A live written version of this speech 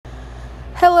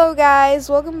Hello, guys.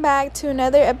 Welcome back to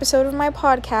another episode of my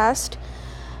podcast.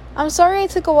 I'm sorry it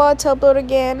took a while to upload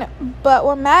again, but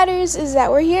what matters is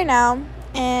that we're here now,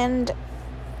 and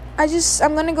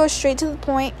I'm going to go straight to the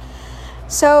point.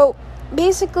 So,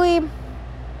 basically,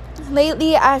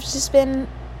 lately I've just been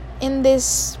in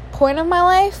this point of my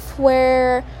life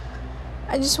where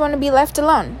I just want to be left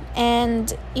alone.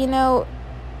 And,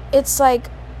 it's like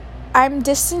I'm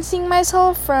distancing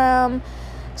myself from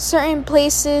certain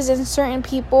places and certain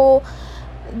people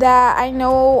that I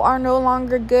know are no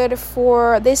longer good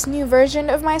for this new version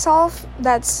of myself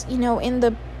that's in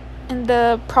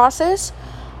the process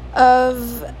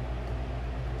of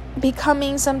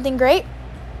becoming something great.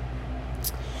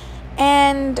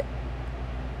 And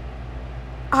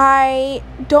I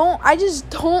just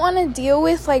don't want to deal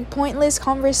with pointless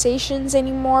conversations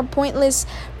anymore, pointless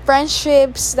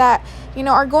friendships that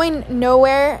are going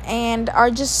nowhere and are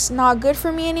just not good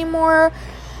for me anymore.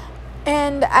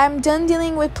 And I'm done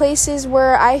dealing with places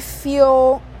where I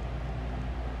feel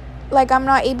like I'm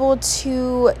not able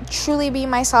to truly be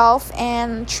myself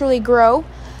and truly grow.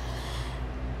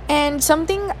 And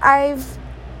something I've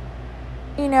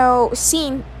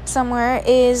seen somewhere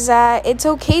is that it's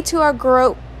okay to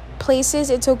outgrow places,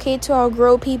 it's okay to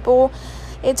outgrow people,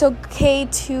 it's okay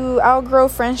to outgrow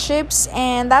friendships,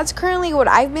 and that's currently what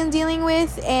I've been dealing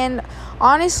with. And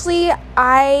honestly,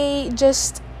 I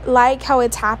just like how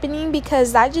it's happening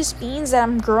because that just means that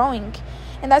I'm growing,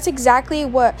 and that's exactly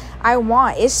what I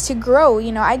want, is to grow.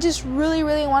 I just really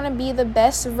want to be the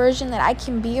best version that I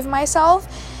can be of myself,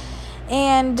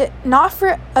 and not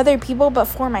for other people but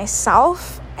for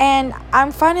myself. And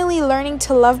I'm finally learning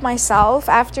to love myself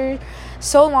after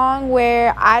so long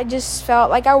where I just felt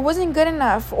like I wasn't good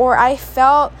enough, or I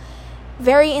felt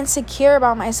very insecure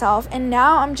about myself. And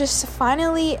now I'm just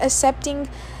finally accepting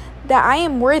that I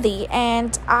am worthy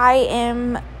and I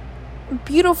am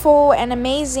beautiful and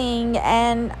amazing.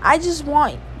 And I just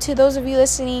want to those of you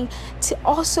listening to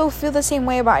also feel the same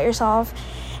way about yourself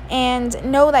and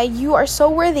know that you are so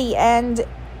worthy and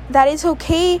that it's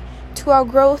okay to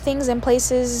outgrow things and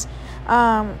places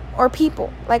or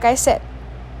people, like I said.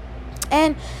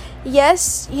 And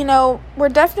yes, we're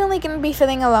definitely going to be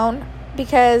feeling alone,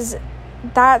 because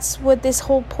that's what this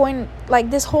whole point,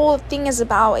 this whole thing is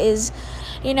about, is,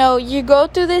 you go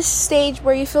through this stage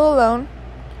where you feel alone,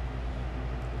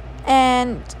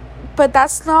 but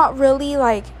that's not really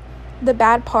the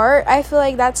bad part. I feel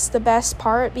like that's the best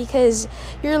part, because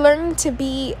you're learning to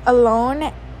be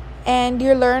alone and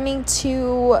you're learning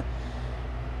to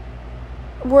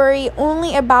worry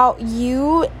only about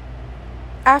you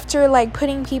after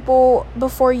putting people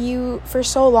before you for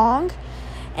so long.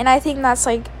 And I think that's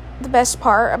the best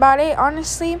part about it,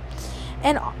 honestly.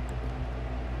 And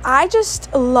I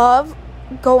just love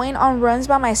going on runs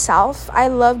by myself. I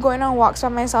love going on walks by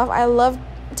myself. I love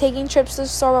taking trips to the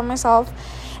store by myself.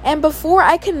 And before,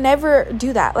 I could never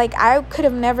do that. I could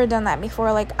have never done that before.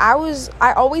 I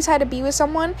always had to be with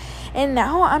someone, and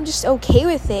now I'm just okay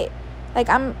with it.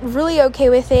 I'm really okay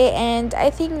with it, and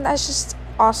I think that's just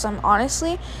awesome,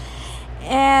 honestly.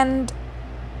 And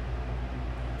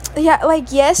yeah,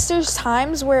 yes, there's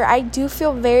times where I do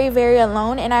feel very, very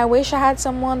alone, and I wish I had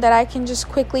someone that I can just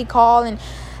quickly call and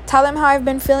tell them how I've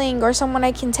been feeling, or someone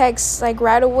I can text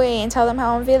right away and tell them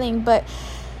how I'm feeling. But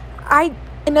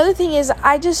another thing is,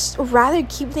 I just rather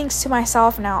keep things to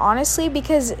myself now, honestly,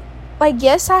 because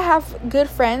yes, I have good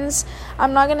friends.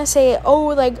 I'm not gonna say,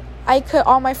 I cut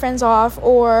all my friends off,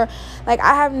 or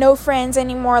I have no friends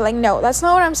anymore. No, that's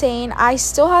not what I'm saying. I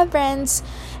still have friends,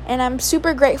 and I'm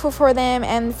super grateful for them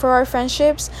and for our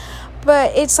friendships.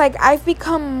 But it's I've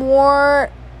become more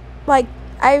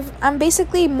I'm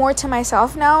basically more to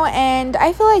myself now, and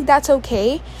I feel like that's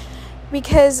okay,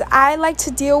 because I like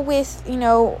to deal with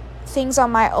things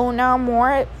on my own now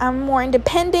more. I'm more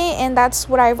independent, and that's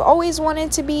what I've always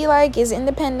wanted to be, is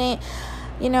independent.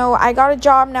 I got a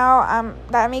job now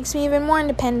that makes me even more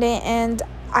independent, and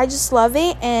I just love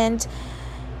it. And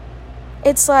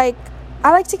it's I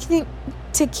like to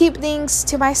keep things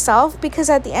to myself, because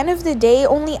at the end of the day,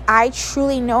 only I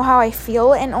truly know how I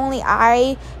feel, and only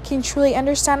I can truly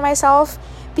understand myself.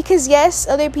 Because yes,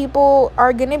 other people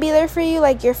are gonna be there for you,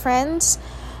 your friends,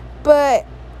 but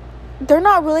they're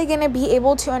not really gonna be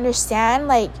able to understand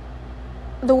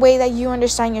the way that you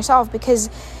understand yourself,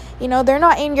 because they're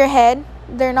not in your head,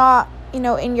 they're not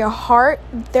in your heart,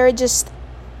 they're just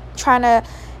trying to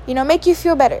make you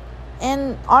feel better.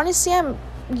 And honestly,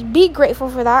 be grateful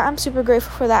for that. I'm super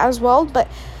grateful for that as well. But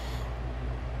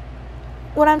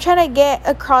what I'm trying to get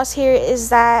across here is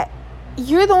that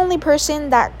you're the only person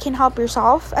that can help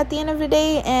yourself at the end of the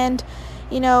day. And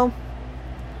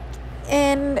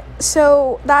And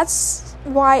so that's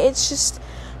why it's just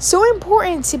so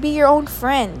important to be your own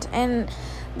friend. And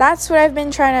that's what I've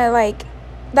been trying to, like,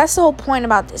 that's the whole point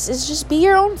about this, is just be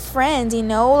your own friend, you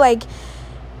know? Like,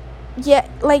 yeah,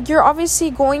 like, you're obviously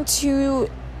going to,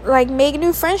 like, make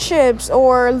new friendships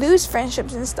or lose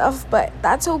friendships and stuff, but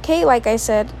that's okay. Like I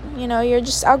said, you know, you're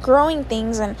just outgrowing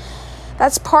things, and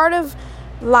that's part of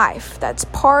life. That's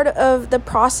part of the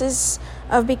process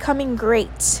of becoming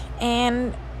great.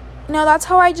 And you know, that's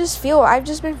how I just feel. I've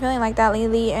just been feeling like that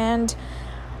lately. And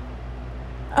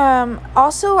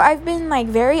also, I've been, like,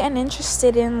 very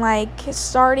uninterested in, like,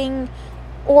 starting,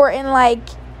 or in, like,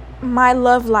 my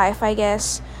love life, I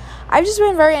guess. I've just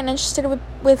been very uninterested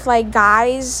with like,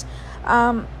 guys.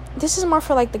 This is more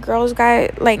for, like, the girls, guy.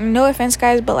 Like, no offense,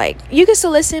 guys, but, like, you can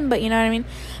still listen, but you know what I mean.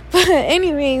 But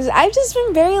anyways, I've just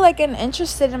been very, like,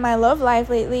 uninterested in my love life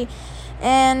lately,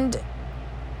 and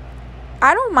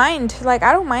I don't mind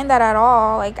that at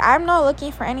all. Like, I'm not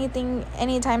looking for anything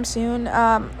anytime soon.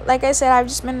 Like I said, I've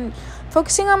just been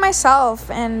focusing on myself,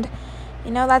 and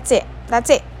you know, that's it.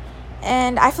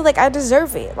 And I feel like I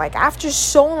deserve it. Like, after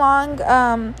so long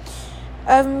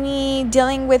of me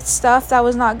dealing with stuff that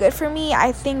was not good for me,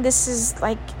 I think this is,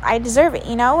 like, I deserve it,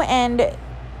 you know? And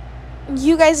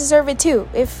you guys deserve it too.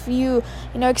 If you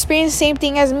experience the same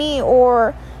thing as me,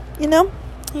 or, you know,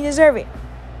 you deserve it.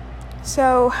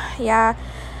 So, yeah,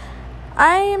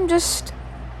 I am just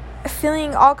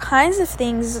feeling all kinds of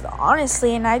things,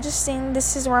 honestly, and I just think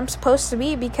this is where I'm supposed to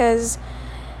be, because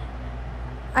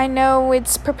I know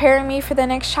it's preparing me for the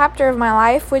next chapter of my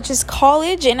life, which is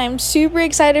college, and I'm super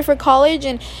excited for college.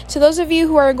 And to those of you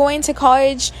who are going to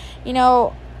college, you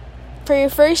know, for your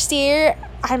first year,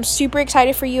 I'm super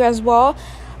excited for you as well.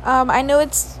 I know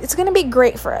it's going to be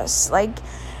great for us. Like,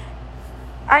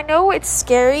 I know it's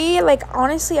scary. Like,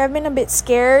 honestly, I've been a bit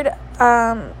scared,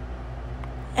 and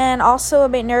also a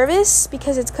bit nervous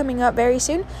because it's coming up very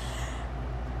soon.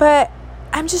 But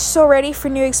I'm just so ready for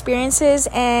new experiences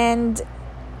and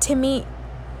to meet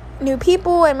new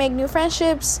people and make new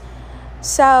friendships.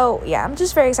 So, yeah, I'm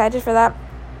just very excited for that.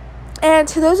 And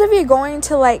to those of you going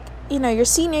to, like, you know, your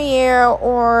senior year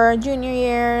or junior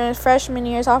year, freshman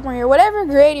year, sophomore year, whatever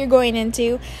grade you're going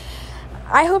into,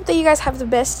 I hope that you guys have the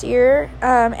best year.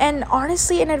 And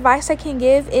honestly, an advice I can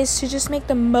give is to just make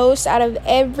the most out of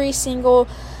every single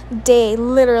day,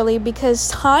 literally, because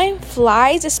time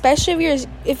flies, especially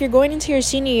if you're going into your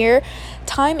senior year.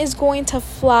 Time is going to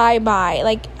fly by.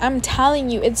 Like, I'm telling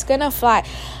you, it's gonna fly.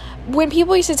 When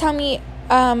people used to tell me,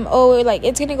 like,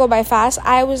 it's gonna go by fast,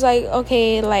 I was like,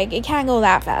 okay, like, it can't go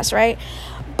that fast, right?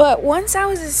 But once I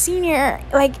was a senior,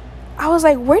 like, I was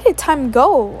like, where did time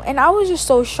go? And I was just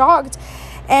so shocked.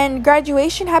 And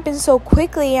graduation happened so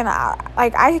quickly, and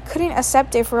I couldn't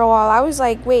accept it for a while. I was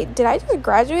like, wait, did I just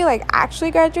graduate? Like,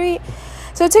 actually graduate?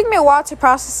 So it took me a while to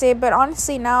process it, but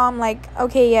honestly, now I'm like,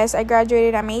 okay, yes, I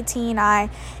graduated. I'm 18. I'm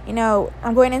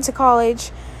going into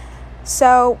college.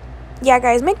 So, yeah,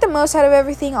 guys, make the most out of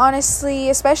everything, honestly,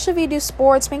 especially if you do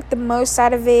sports. Make the most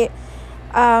out of it.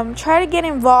 Try to get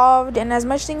involved in as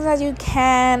much things as you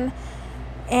can,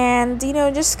 and, you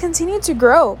know, just continue to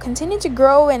grow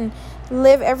and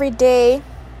live every day,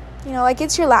 you know, like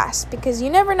it's your last, because you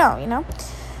never know, you know.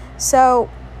 So,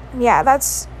 yeah,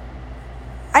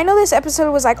 I know this episode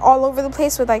was, like, all over the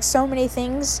place with, like, so many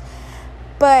things,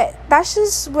 but that's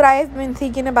just what I've been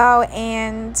thinking about.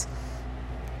 And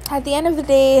at the end of the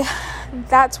day,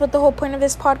 that's what the whole point of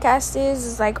this podcast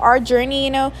is like, our journey,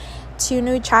 you know, to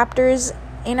new chapters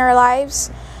in our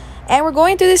lives, and we're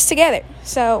going through this together.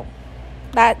 So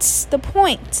that's the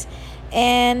point.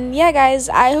 And yeah, guys,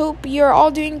 I hope you're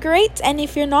all doing great, and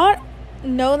if you're not,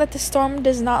 know that the storm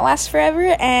does not last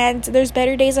forever, and there's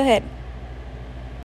better days ahead.